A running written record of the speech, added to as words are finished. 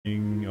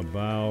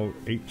about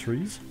 8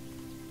 trees,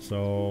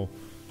 so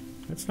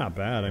it's not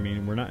bad. I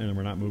mean, we're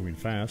not moving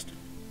fast,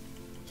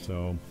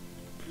 so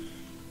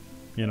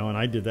you know. And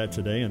I did that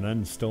today, and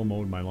then still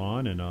mowed my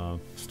lawn, and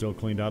still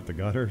cleaned out the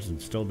gutters,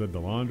 and still did the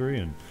laundry,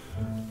 and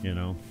you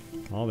know,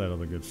 all that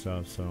other good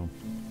stuff. So,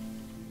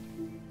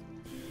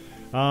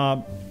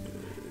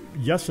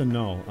 yes and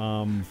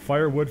no.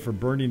 Firewood for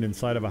burning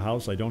inside of a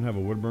house. I don't have a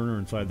wood burner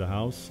inside the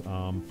house,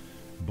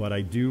 but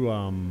I do.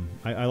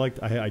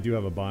 I do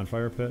have a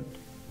bonfire pit.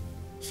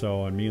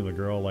 So, and me and the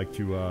girl like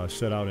to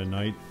sit out at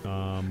night.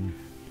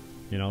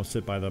 You know,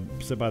 sit by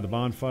the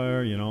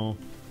bonfire. You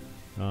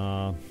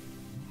know,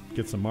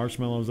 get some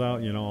marshmallows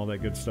out. You know, all that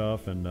good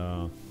stuff, and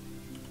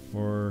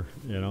or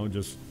you know,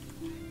 just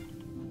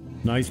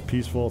nice,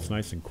 peaceful. It's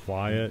nice and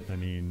quiet. I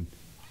mean,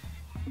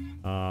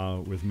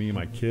 with me and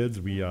my kids,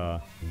 we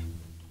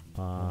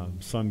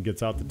son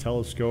gets out the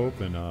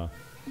telescope and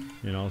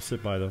you know,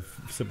 sit by the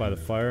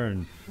fire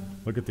and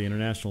look at the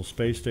International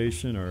Space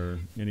Station or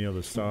any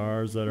other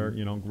stars that are,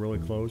 you know, really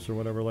close or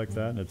whatever like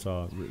that. And it's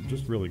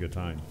just really good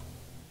time.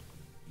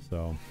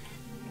 So.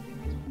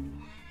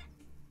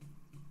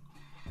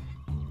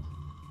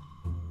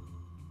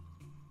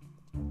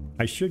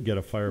 I should get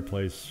a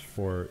fireplace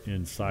for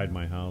inside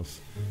my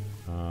house.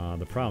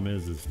 The problem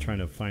is trying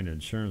to find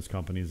insurance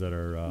companies that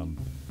are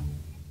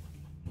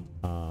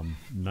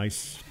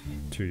nice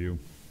to you,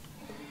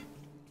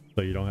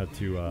 so you don't have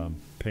to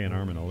pay an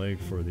arm and a leg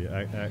for the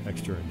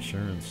extra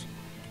insurance.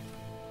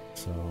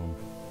 So.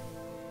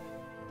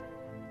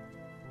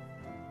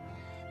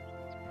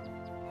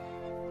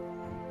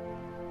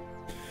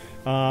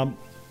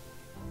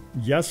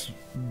 Yes,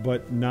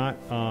 but not.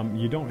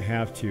 You don't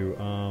have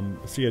to.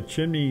 See, a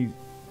chimney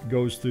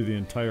goes through the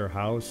entire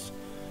house.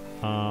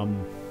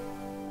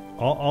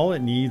 All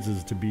it needs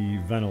is to be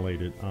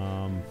ventilated.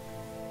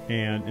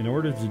 And in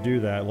order to do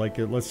that, like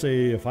let's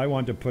say if I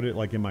want to put it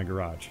like in my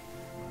garage,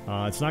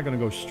 it's not going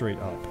to go straight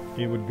up.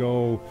 It would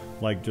go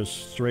like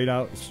just straight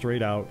out,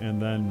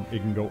 and then it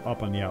can go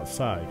up on the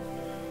outside.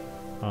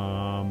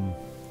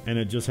 And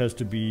it just has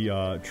to be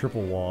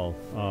triple wall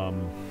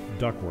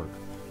ductwork,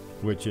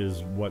 which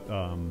is what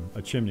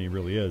a chimney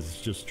really is.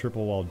 It's just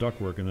triple wall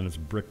ductwork, and then it's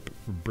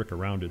brick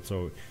around it,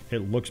 so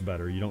it looks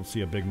better. You don't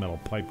see a big metal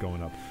pipe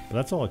going up, but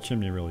that's all a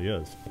chimney really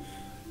is.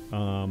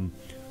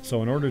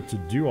 So in order to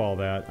do all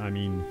that, I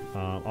mean,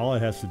 all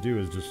it has to do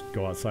is just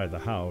go outside the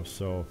house.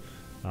 So,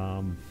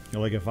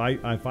 like if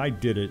I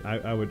did it,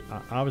 I would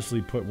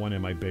obviously put one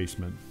in my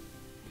basement.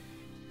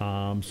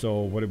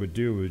 So what it would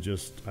do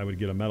is I would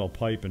get a metal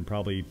pipe and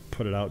probably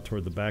put it out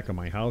toward the back of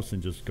my house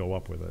and just go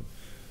up with it.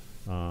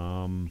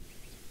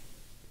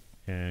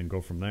 And go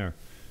from there.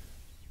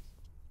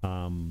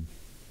 I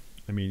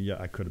mean, yeah,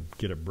 I could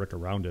get a brick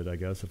around it, I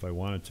guess, if I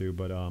wanted to,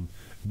 but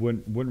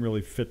wouldn't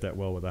really fit that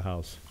well with a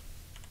house.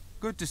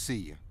 Good to see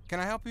you. Can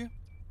I help you?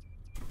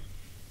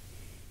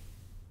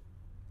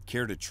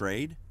 Care to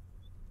trade?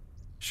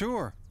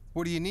 Sure.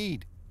 What do you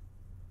need?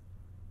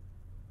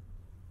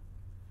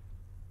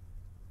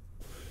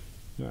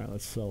 All right,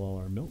 let's sell all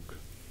our milk.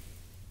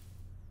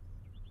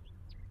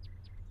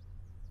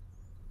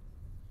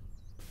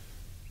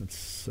 Let's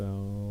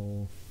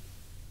sell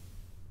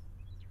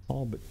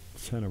all but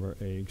 10 of our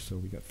eggs, so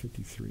we got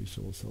 53,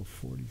 so we'll sell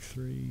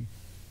 43.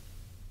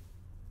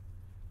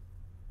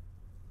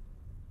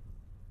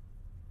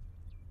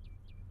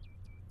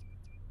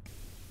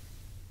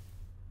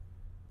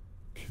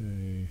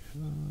 Okay.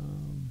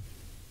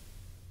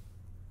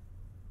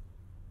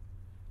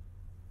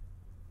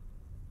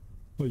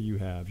 What do you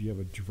have? You have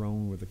a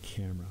drone with a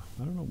camera.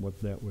 I don't know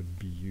what that would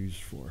be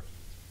used for.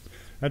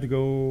 Had to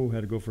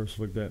go first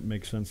look. That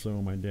makes sense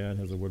though. My dad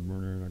has a wood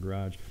burner in our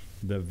garage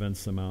that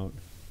vents them out.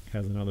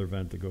 Has another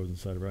vent that goes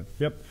inside of it.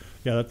 Yep.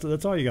 Yeah,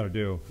 that's all you got to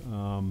do.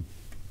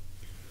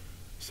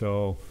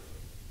 So,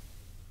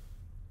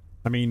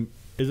 I mean,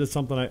 is it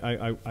something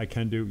I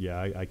can do? Yeah,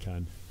 I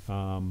can.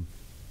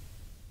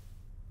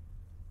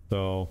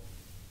 So,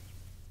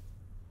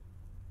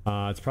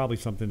 it's probably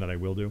something that I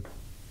will do.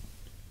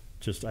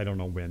 Just I don't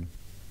know when.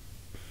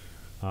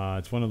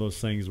 It's one of those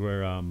things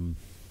where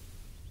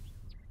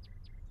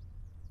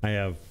I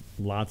have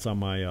lots on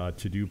my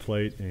to-do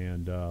plate,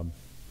 and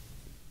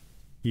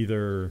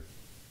either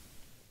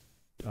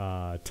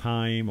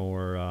time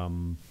or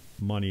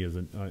money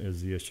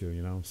is the issue,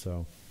 you know.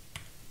 So,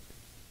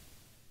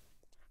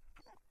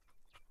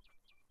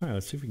 all right,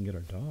 let's see if we can get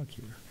our dog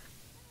here.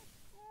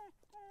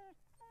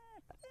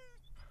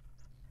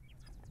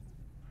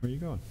 Where are you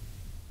going?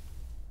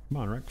 Come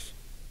on, Rex.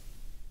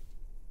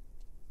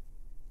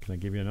 Can I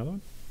give you another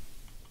one?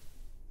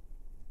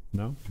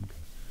 No? Okay.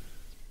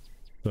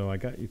 So I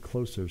got you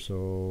closer,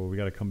 so we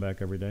got to come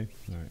back every day?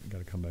 All right, got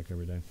to come back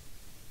every day.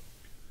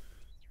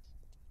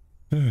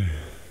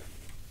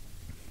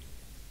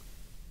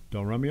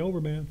 Don't run me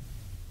over, man.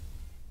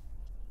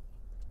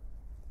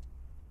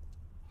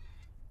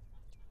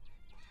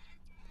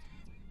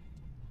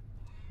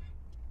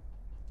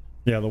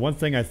 Yeah, the one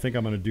thing I think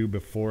I'm going to do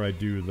before I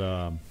do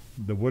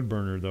the wood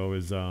burner, though,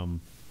 is I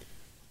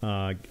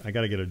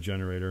got to get a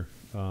generator.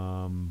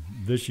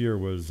 This year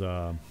was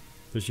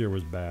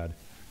bad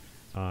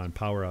on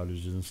power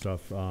outages and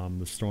stuff.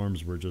 The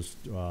storms were just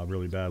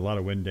really bad. A lot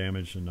of wind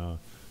damage and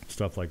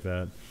stuff like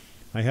that.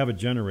 I have a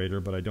generator,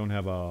 but I don't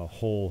have a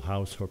whole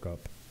house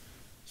hookup.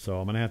 So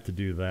I'm going to have to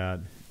do that,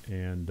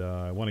 and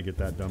I want to get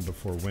that done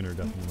before winter,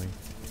 definitely.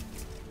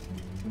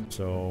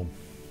 So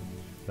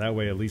that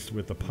way, at least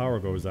if the power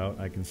goes out,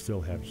 I can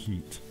still have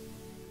heat.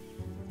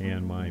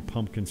 And my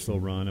pump can still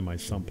run, and my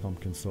sump pump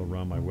can still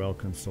run, my well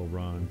can still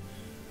run,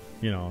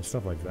 you know,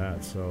 stuff like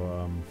that.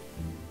 So,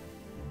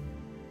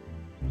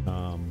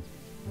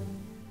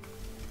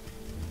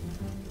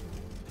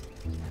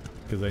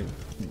 because I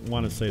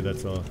want to say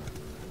that's a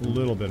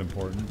little bit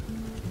important,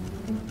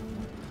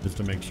 is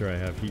to make sure I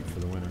have heat for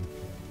the winter.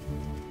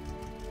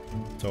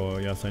 So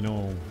yes, I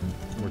know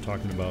we're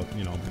talking about,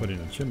 you know, putting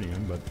a chimney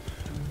in, but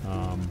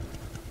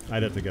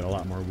I'd have to get a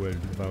lot more wood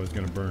if I was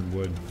going to burn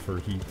wood for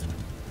heat.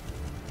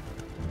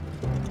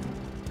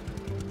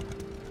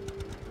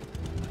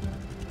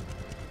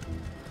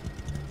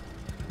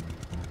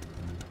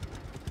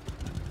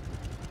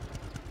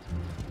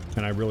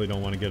 And I really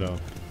don't want to get a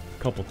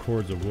couple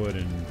cords of wood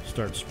and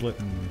start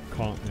splitting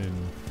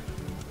and,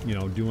 you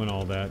know, doing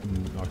all that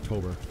in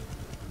October.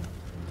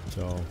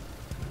 So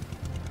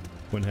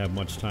wouldn't have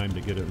much time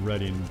to get it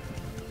ready, and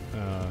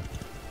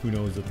who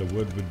knows if the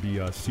wood would be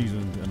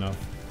seasoned enough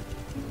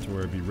to where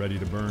it'd be ready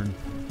to burn.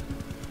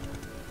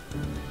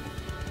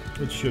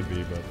 It should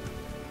be, but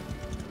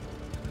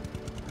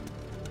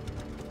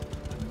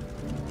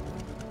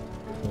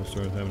we'll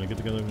start having a get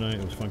together tonight.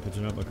 It was fun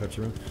catching up. I'll cut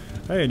you around.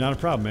 Hey, not a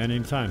problem, man.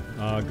 Anytime.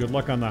 Good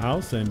luck on the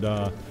house, and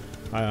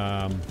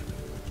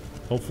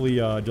hopefully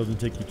it doesn't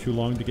take you too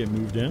long to get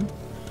moved in.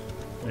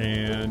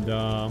 And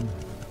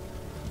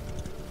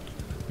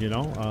you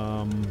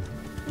know,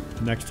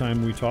 next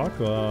time we talk,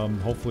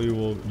 hopefully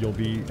you'll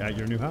be at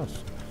your new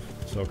house.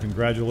 So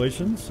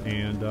congratulations,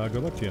 and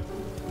good luck to you.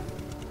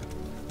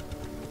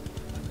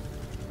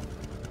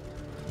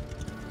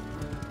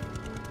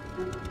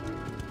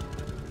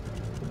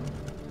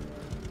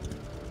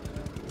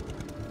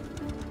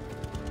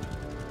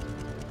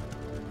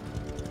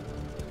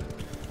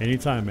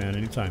 Anytime, man,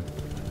 anytime.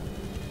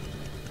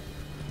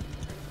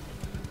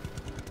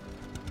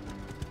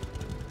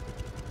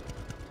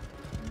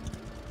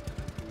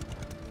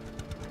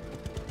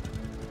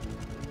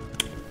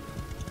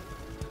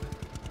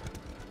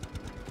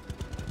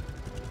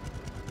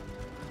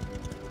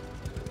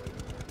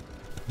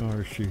 Oh,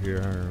 is she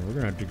here? We're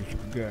gonna have to get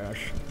some gas.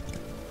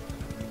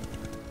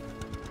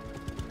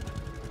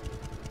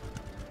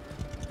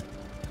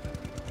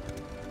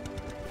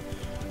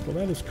 Well,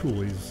 that is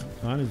cool. He's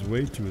on his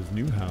way to his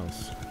new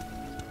house.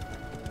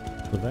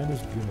 So that is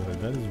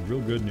good. That is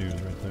real good news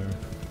right there.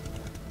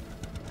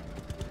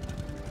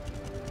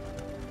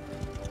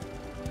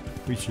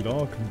 We should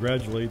all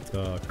congratulate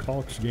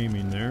Calx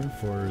Gaming there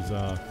for his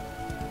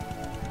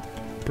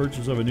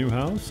purchase of a new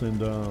house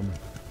and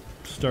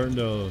starting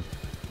to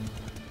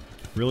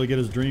really get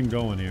his dream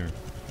going here.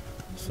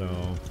 So,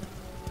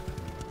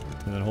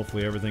 and then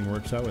hopefully everything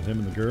works out with him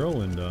and the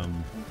girl, and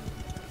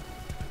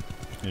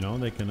you know,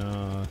 they can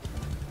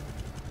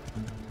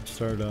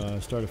start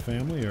a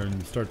family or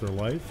start their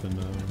life, and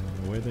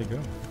away they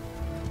go.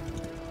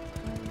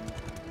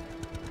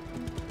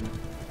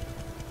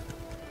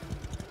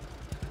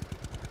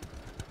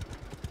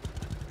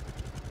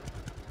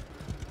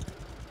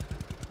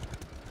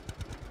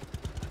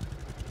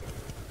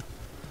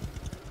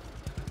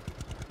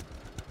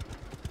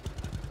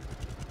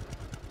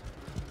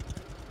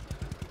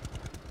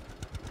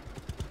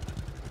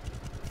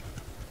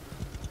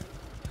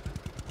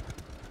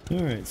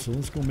 Alright, so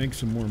let's go make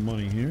some more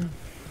money here.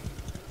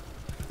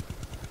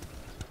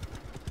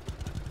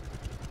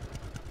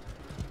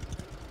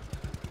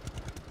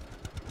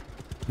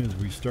 As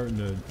we starting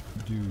to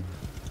do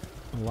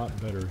a lot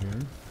better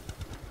here.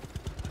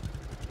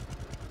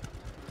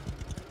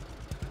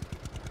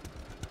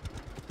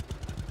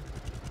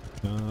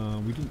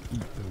 We didn't eat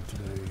though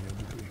today,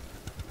 did we?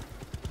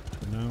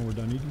 But now we're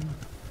done eating.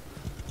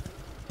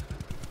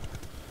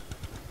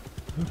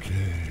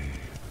 Okay.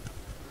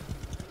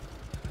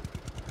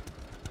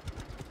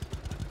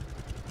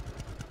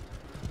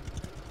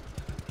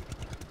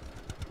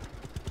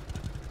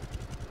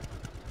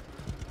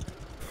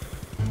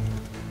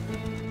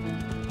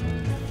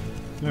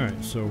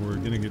 Alright, so we're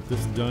gonna get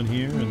this done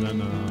here, and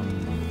then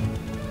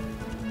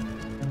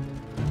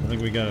I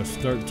think we gotta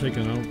start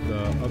taking out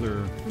the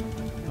other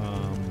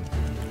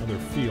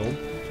field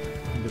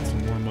and get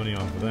some more money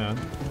off of that.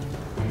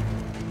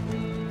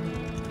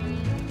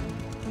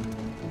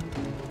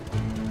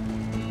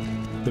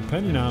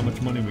 Depending on how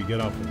much money we get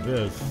off of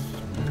this,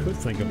 we could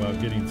think about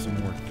getting some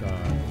more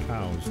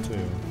cows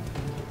too.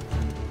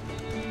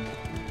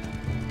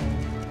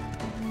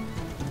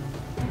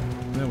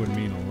 That would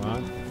mean a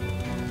lot.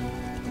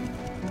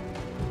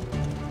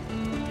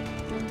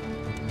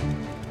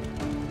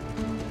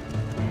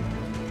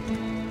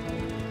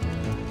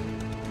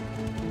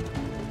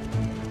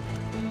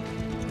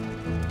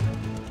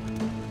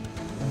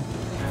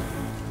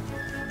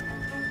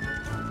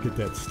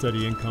 that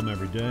steady income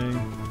every day.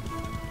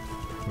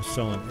 We're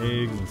selling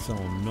eggs and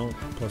selling milk,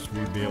 plus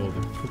we'd be able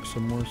to cook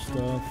some more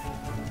stuff.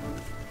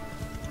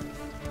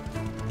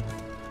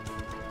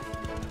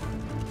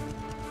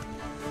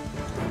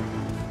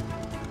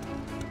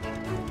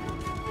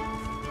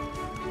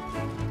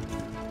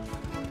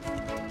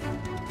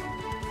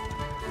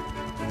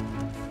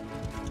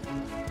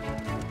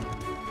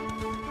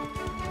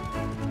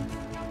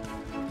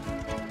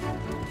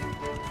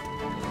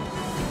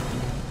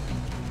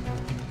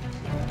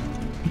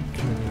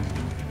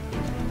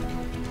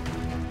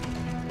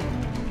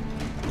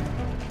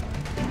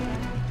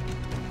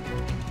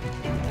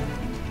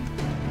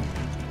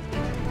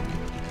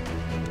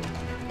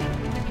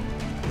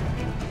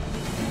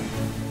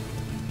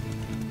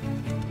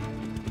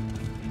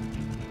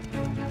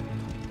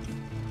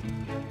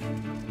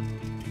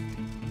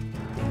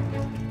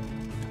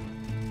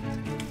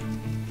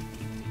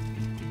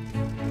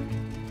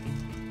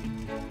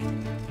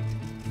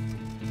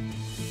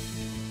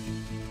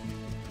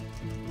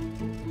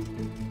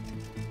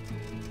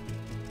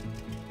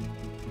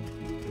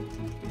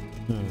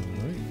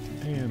 Alright,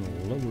 and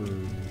lower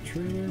the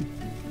trailer.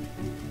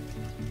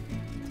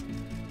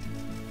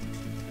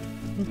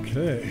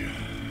 Okay.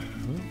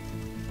 Well,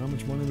 how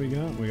much money we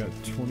got? We got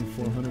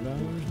 $2,400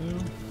 now.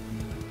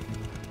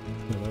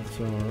 So that's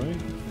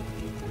alright.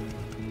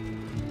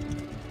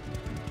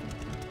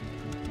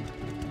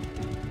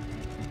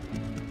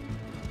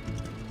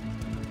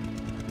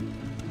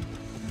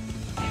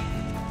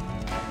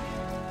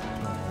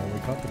 We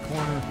cut the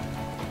corner.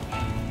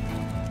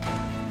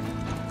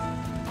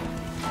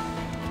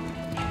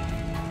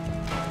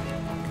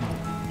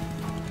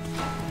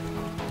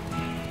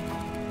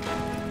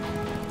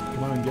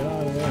 Come on, get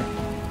out of there.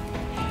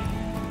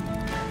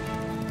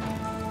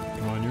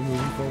 Come on, you're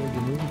moving forward,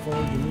 you're moving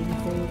forward, you're moving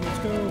forward. Let's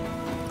go.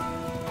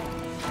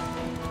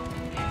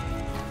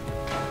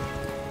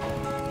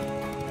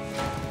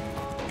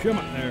 Come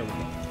on, there we go.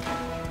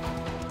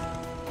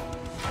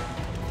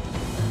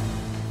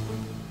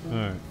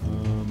 Alright,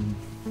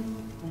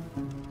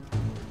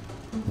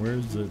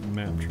 where's the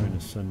map trying to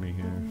send me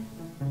here?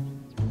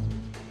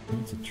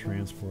 It's a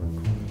transport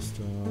quest.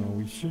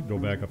 We should go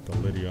back up to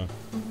Lydia.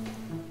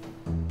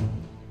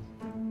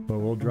 But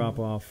we'll drop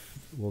off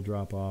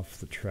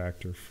the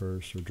tractor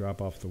first, or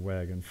drop off the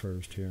wagon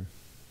first here.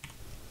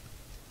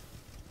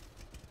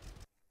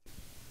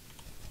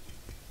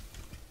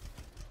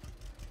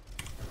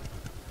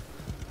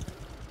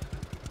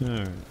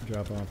 Alright,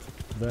 drop off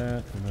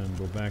that, and then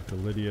go back to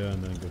Lydia,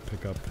 and then go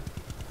pick up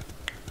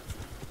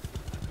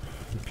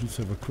the piece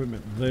of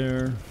equipment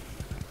there.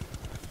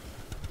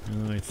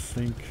 And I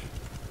think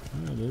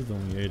it is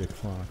only 8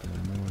 o'clock in the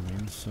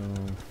morning, so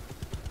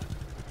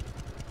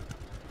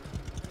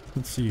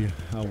let's see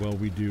how well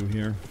we do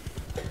here.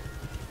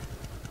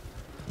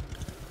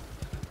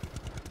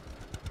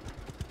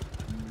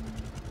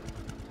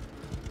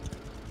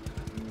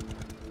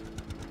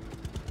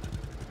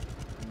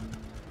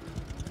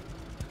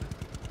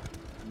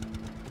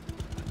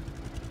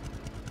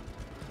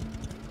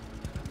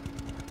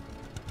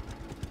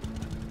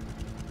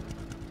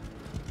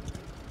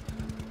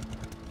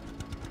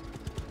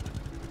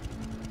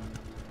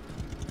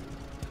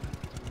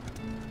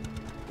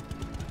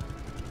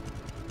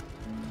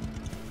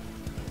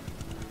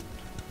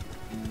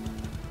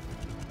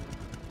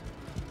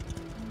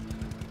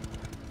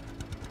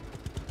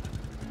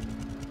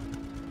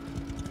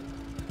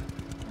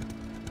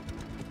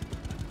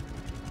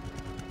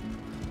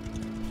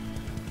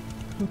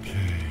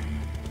 Okay.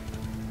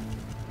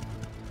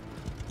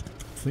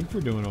 I think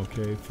we're doing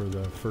okay for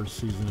the first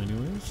season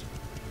anyways.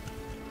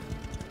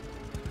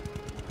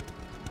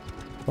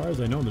 As far as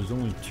I know, there's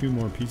only 2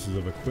 more pieces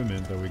of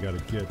equipment that we got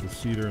to get, the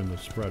seeder and the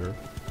spreader.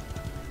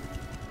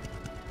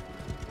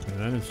 And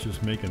then it's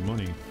just making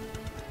money.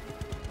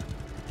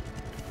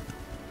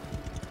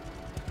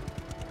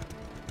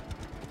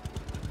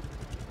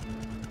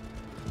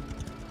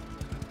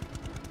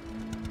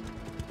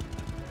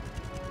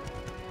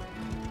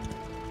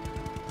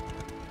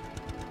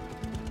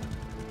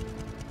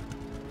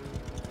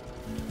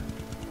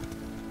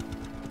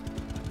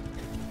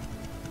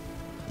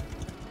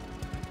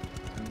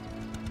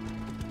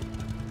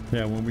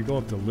 Yeah, when we go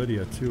up to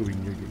Lydia too, we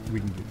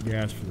can get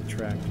gas for the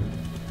tractor.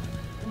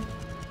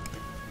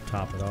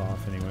 Top it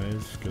off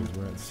anyways, because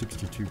we're at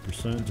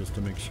 62% just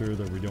to make sure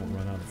that we don't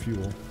run out of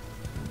fuel.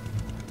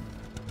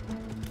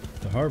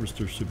 The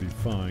harvester should be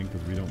fine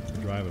because we don't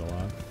drive it a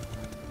lot.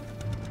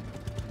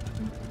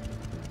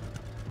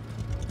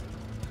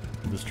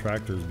 This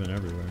tractor's been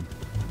everywhere.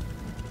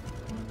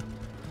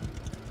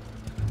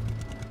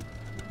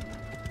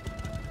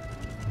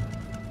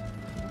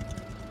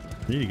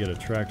 Need to get a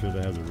tractor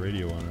that has a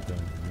radio on it though.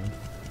 You know?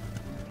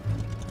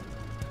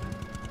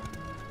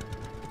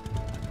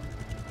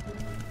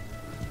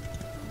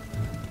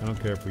 I don't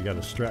care if we got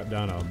to strap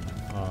down an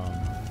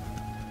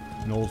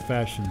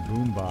old-fashioned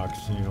boom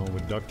box, you know,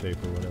 with duct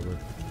tape or whatever.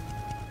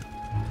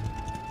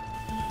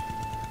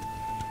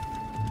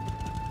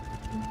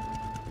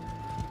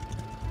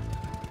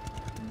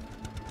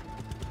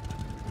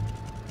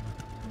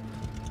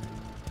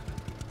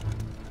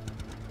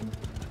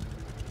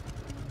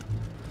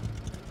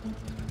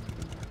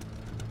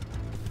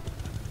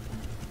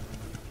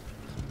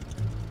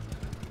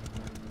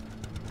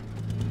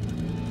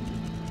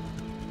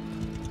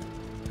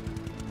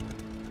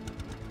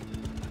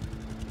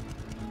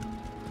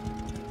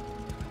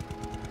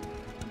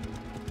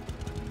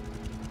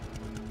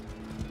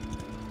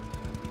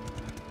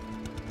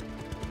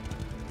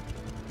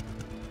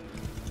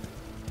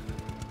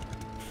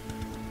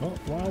 Oh,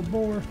 wild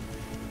boar.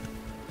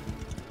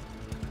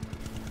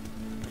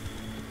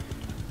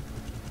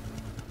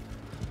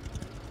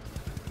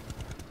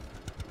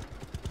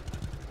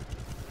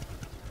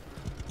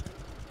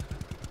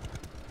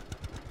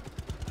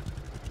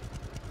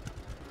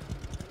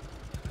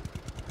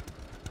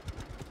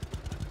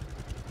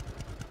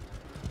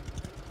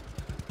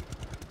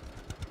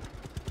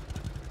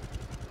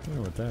 I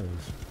wonder what that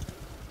is.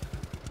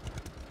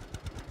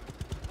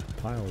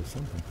 Pile of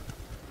something.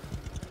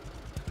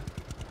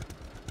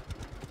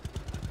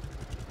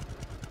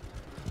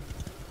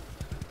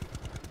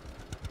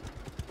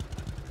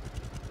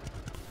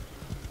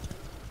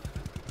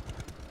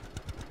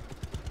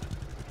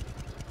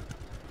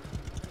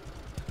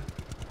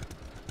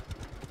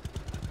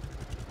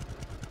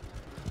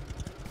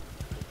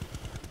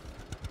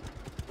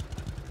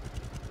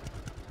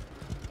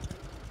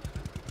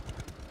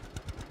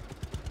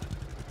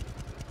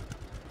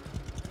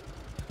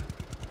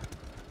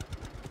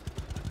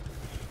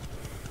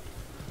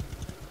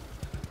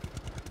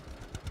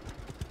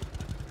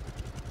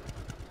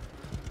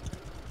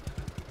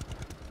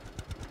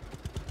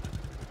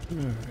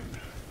 Alright.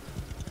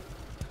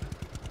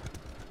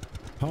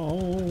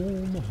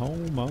 Home,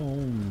 home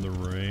on the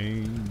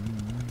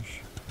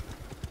range.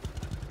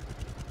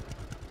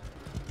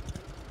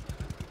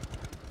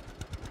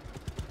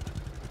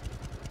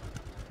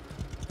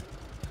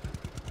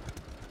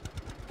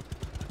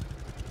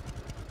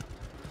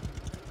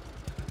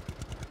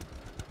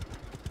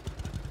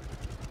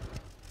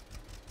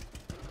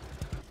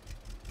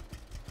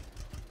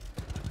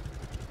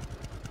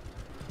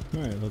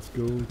 Alright, let's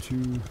go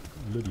to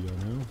Lydia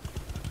now.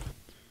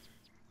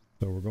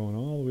 So we're going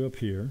all the way up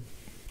here.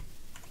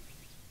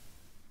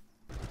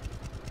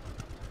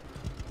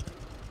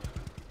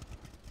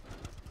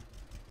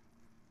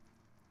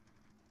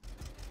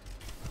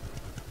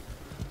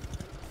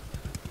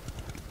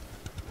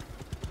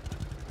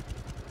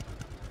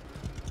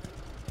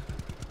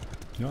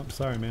 Nope,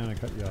 sorry man, I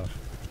cut you off.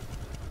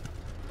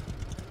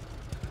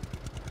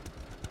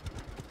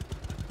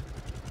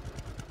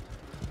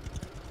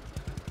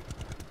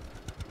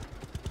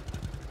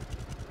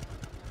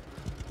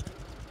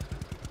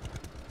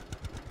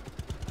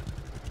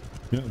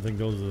 Yeah, I think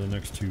those are the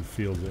next two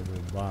fields that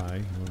we'll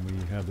buy when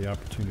we have the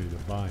opportunity to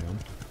buy them.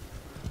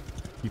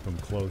 Keep them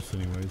close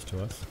anyways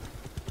to us.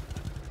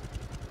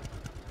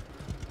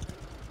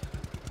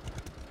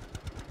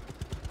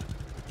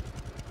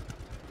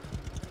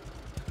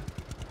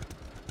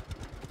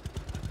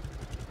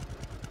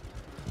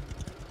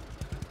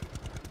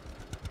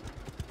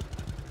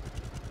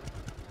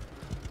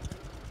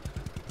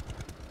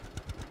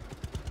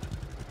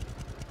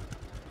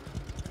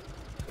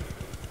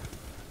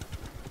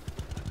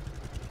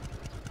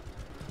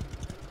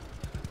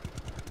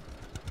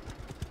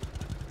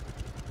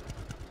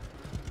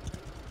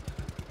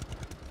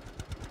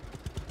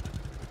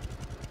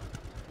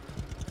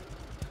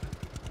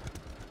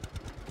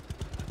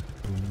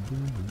 Boom,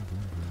 boom, boom,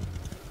 boom, boom.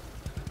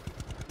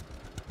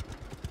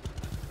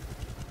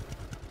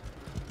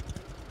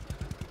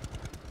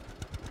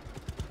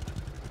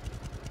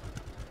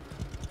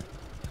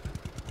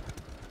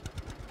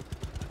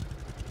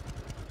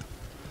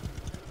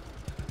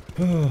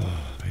 Oh,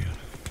 man.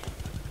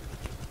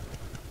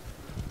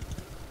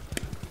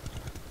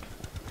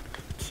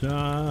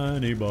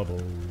 Tiny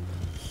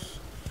bubbles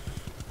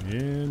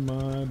in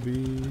my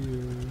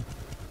beer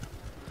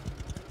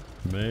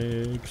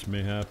makes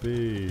me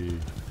happy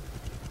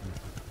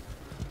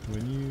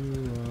when you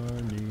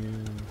are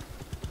near.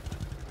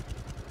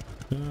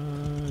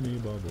 Tiny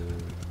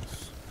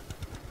bubbles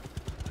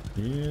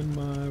in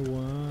my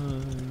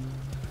wine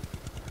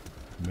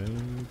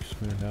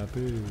makes me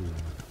happy,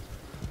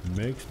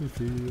 makes me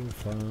feel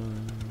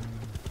fine.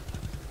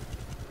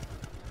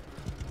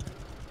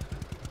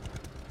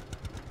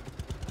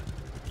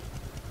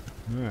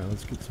 Alright,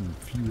 let's get some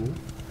fuel.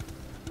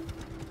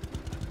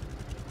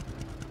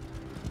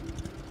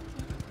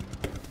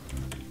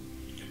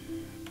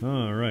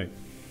 Alright.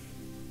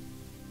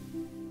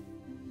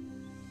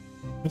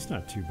 That's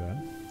not too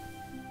bad.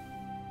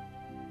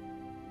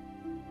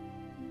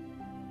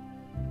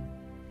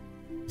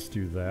 Let's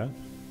do that,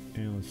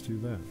 and let's do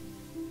that.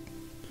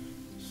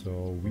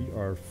 So we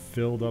are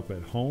filled up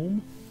at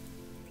home.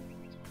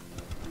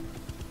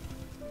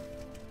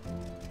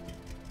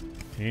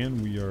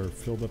 And we are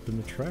filled up in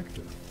the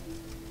tractor.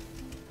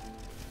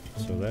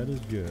 So that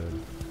is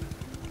good.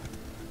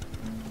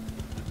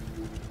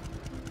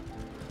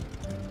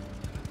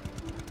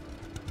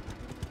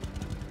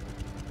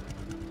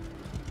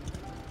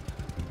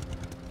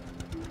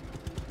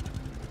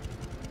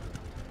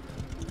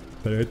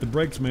 Better hit the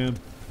brakes, man.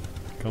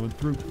 Coming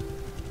through.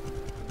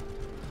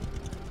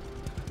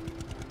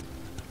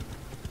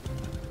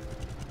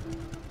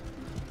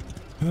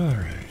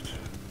 Alright.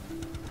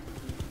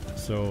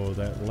 So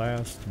that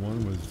last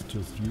one was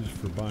just used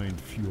for buying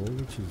fuel,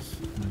 which is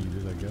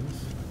needed, I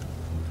guess.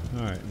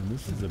 Alright, and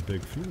this is a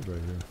big field right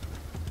here.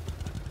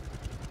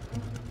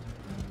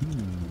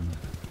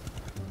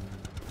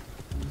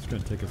 It's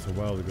going to take us a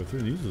while to go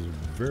through. These are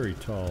very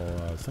tall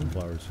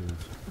sunflower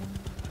seeds.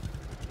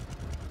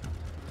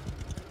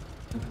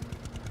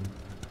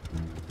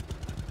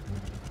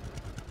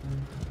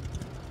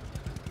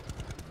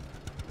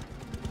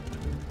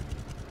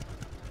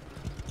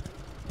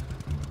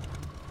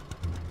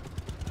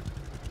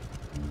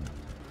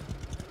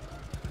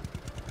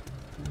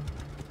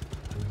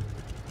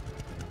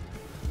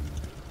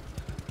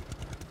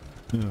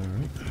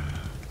 Alright.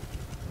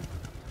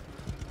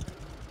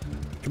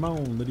 Come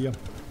on, Lydia.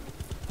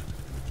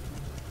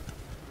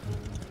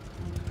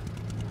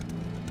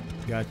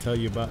 Gotta tell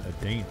you about a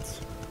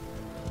dance.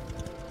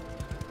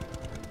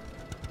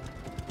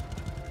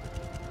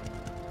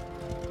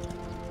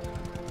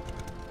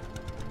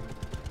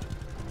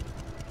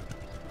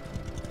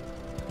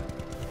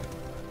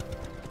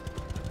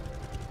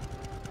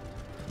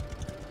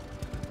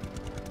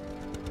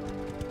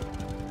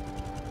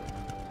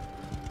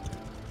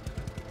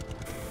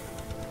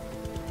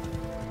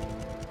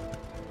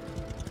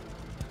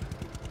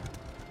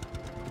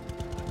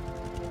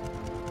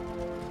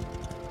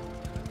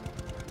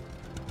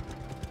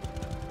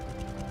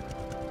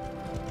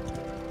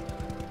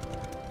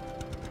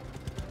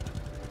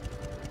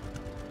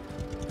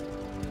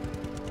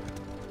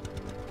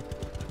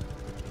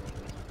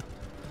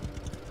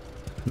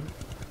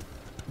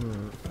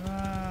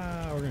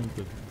 We're gonna get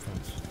the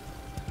fence.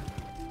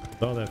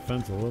 Saw that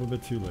fence a little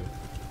bit too late.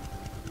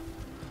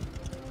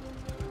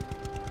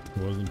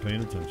 Wasn't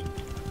paying attention.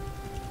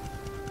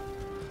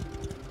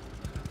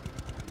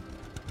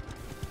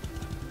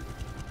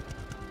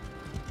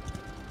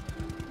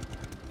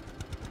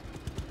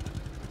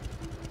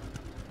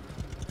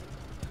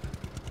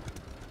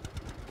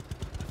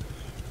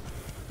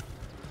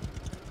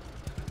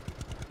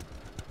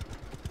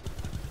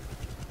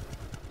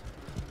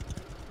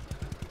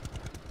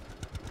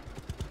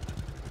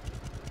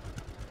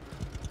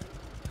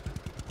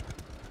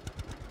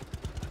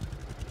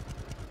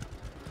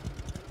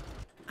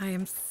 I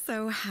am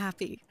so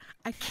happy.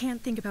 I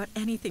can't think about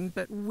anything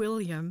but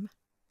William.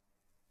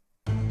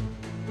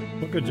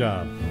 Well, good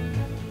job.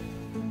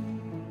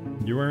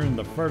 You earned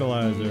the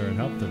fertilizer and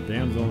helped the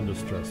damsel in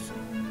distress.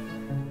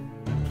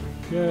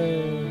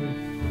 Yay!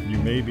 You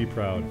may be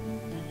proud.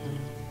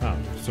 Ah,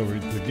 so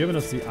they're giving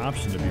us the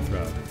option to be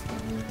proud.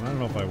 I don't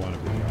know if I want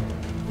to be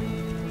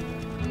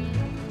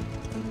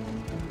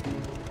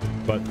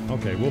proud. But,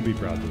 okay, we'll be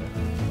proud today.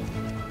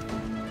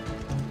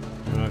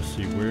 Let's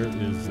see, where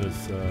is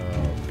this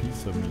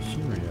piece of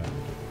machinery at?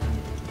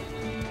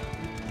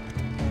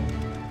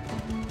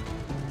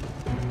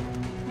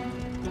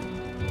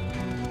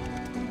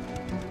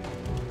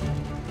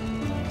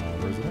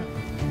 Where's it at?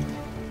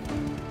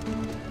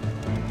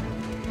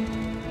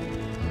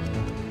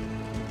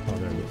 Oh,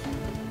 there it is.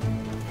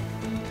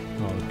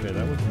 Oh, okay,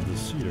 that wasn't the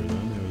cedar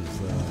then. It was,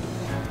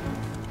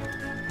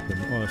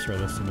 oh, that's right,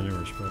 that's the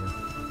manure spreader.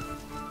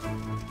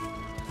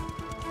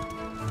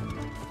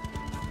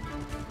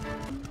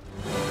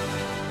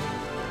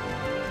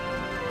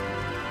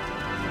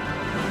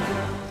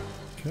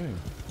 Okay,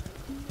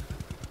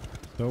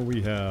 so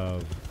we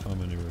have a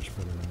manure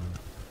spreader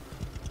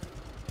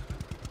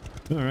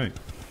now. All right.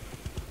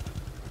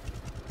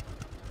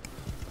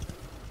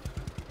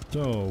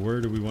 So where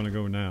do we want to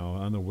go now?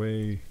 On the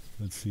way,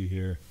 let's see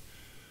here.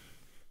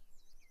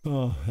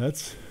 Oh,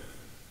 that's,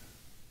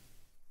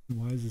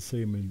 why does it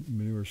say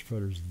manure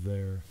spreader's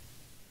there?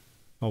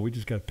 Oh, we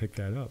just got to pick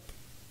that up.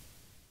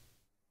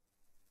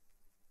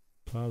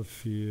 Plow the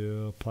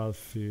field, plow the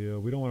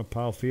field. We don't want to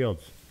plow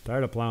fields.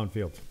 Tired of plowing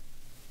fields.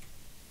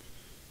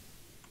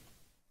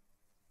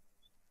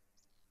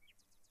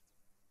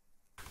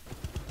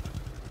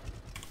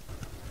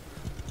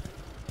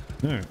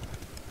 Alright,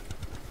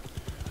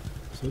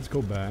 so let's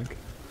go back.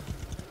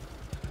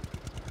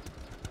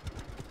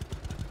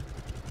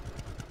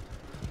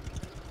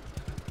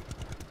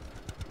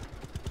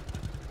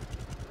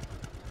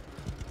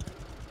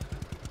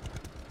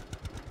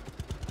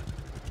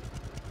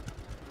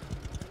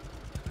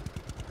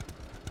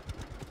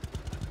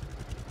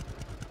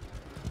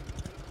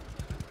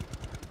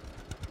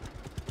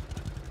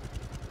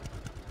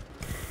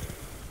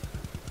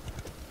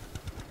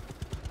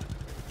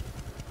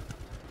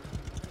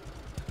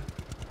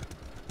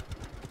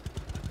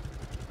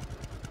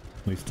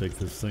 Let's take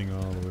this thing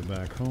all the way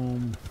back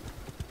home.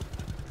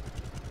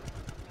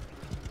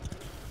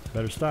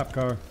 Better stop,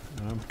 car.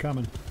 I'm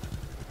coming.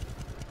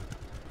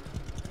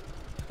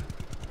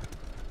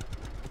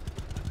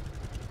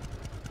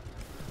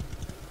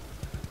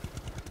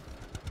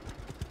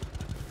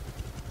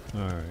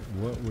 Alright,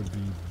 what would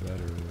be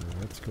better?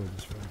 Let's go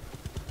this way.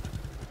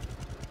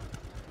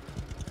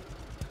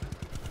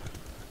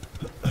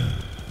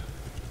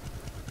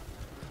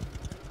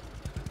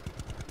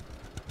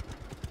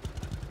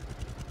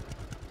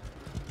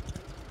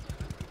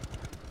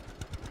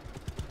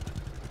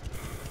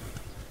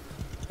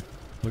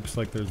 Looks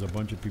like there's a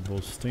bunch of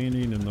people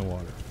standing in the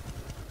water.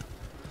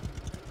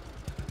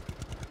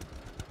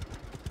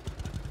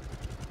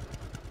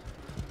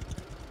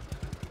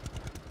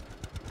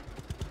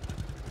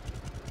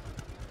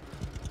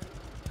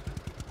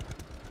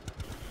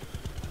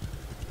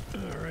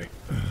 All right.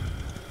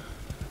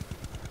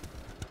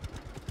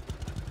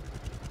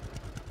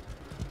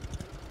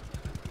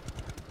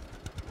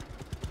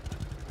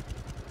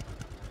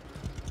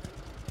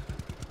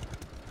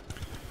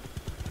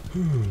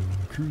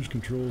 Cruise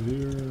control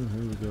here. Here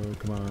we go.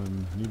 Come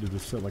on. Needed to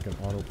set like an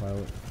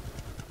autopilot.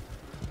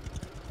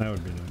 That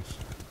would be nice.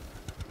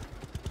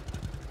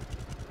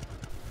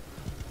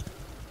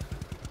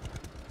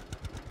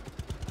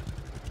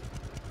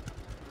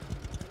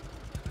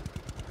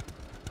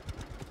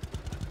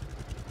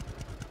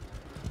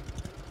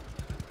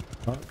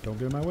 Oh, don't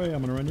get in my way. I'm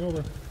gonna run you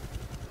over.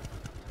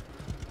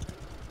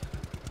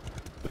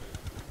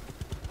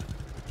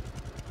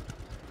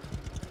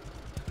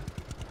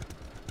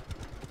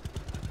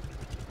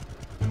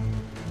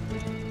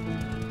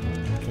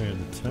 Okay,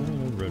 the town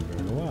of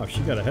Redburn. Oh, wow, she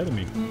got ahead of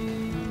me.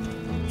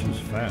 She was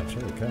fast.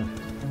 Holy cow.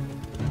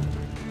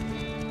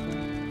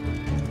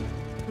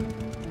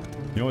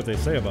 You know what they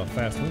say about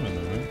fast women,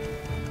 though, right?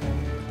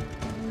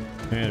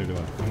 Neither do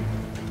I.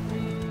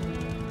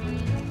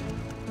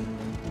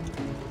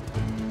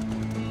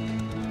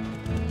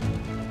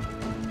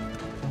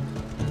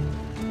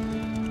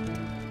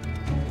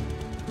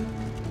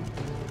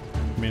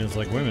 I mean, it's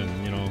like women,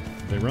 you know,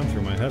 they run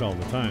through my head all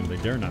the time. They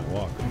dare not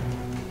walk.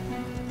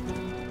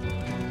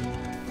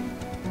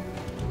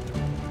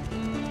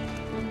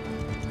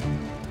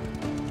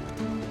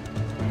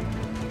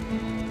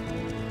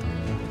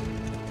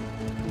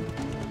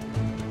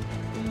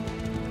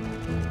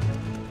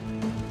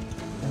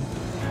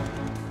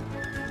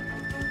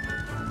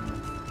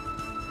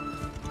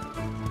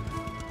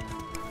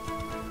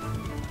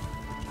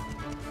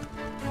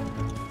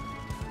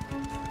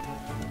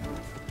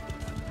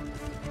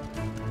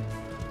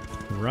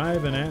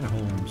 Arriving at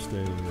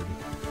Homestead.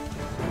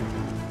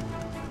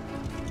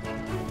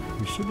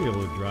 We should be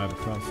able to drive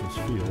across this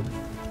field.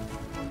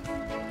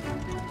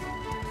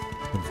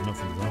 Since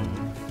nothing's on it.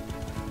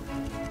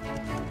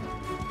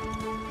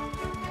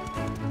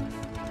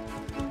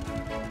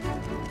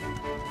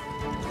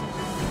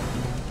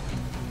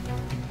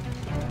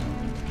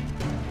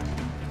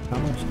 How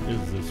much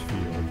is this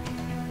field?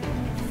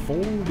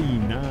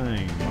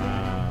 49.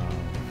 Wow.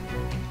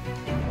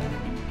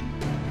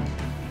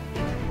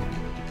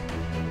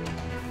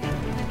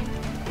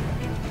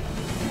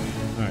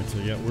 Alright, so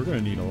yeah, we're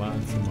gonna need a lot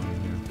of some money here.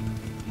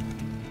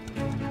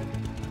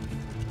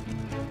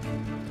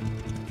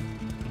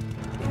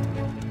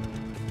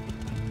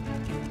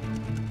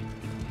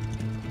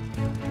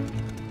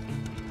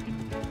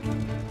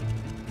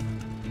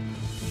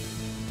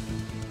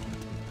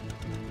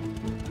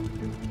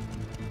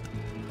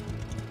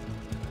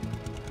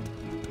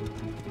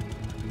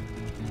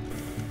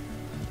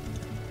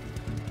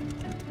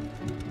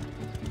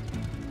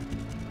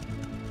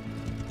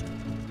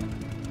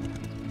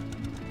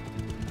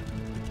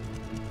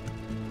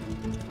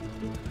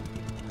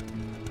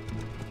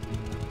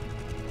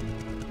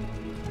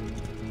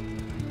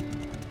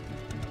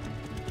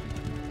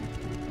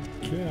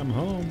 Okay, I'm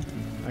home.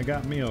 I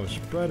got me a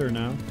spreader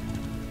now.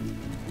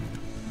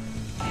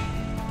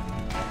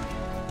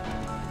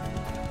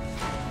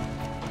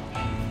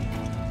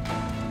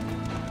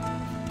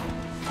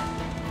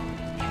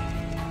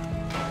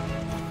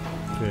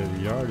 Okay, the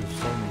yard is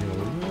starting to get a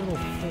little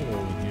full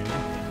in here.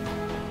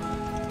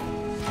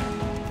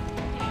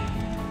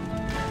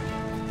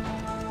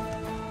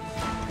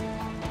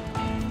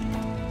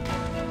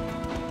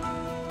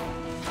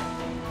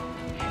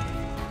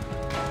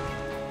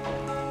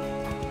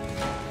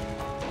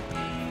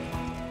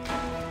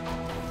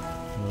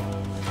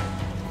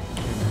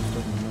 Camera's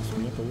starting to mess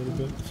me up a little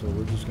bit, so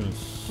we're just going to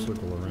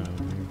circle around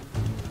here.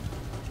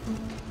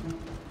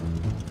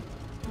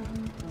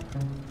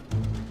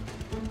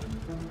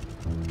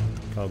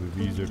 Probably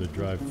be easier to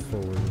drive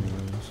forward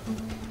anyways.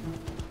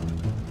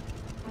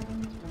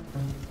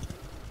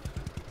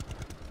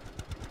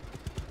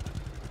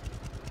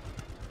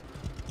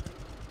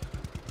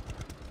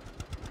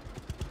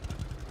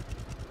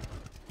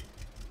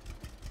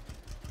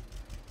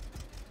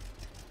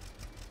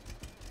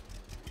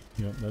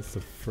 Yep, that's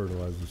the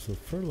fertilizer. So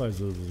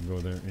fertilizer doesn't go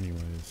there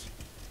anyways.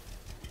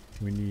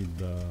 We need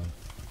the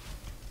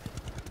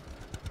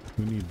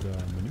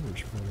manure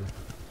spreader.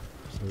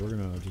 So we're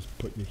gonna just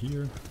put you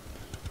here.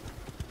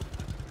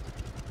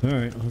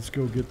 Alright, let's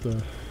go get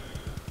the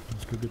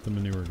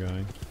manure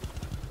guy.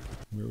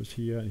 Where was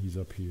he at? He's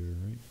up here,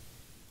 right?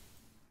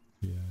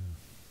 Yeah.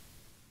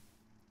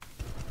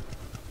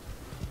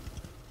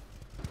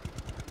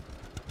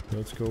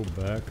 Let's go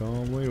back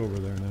all the way over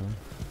there now.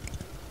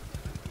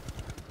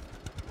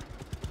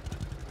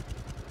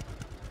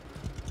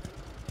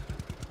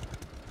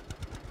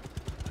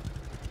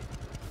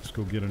 Let's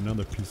go get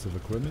another piece of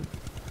equipment.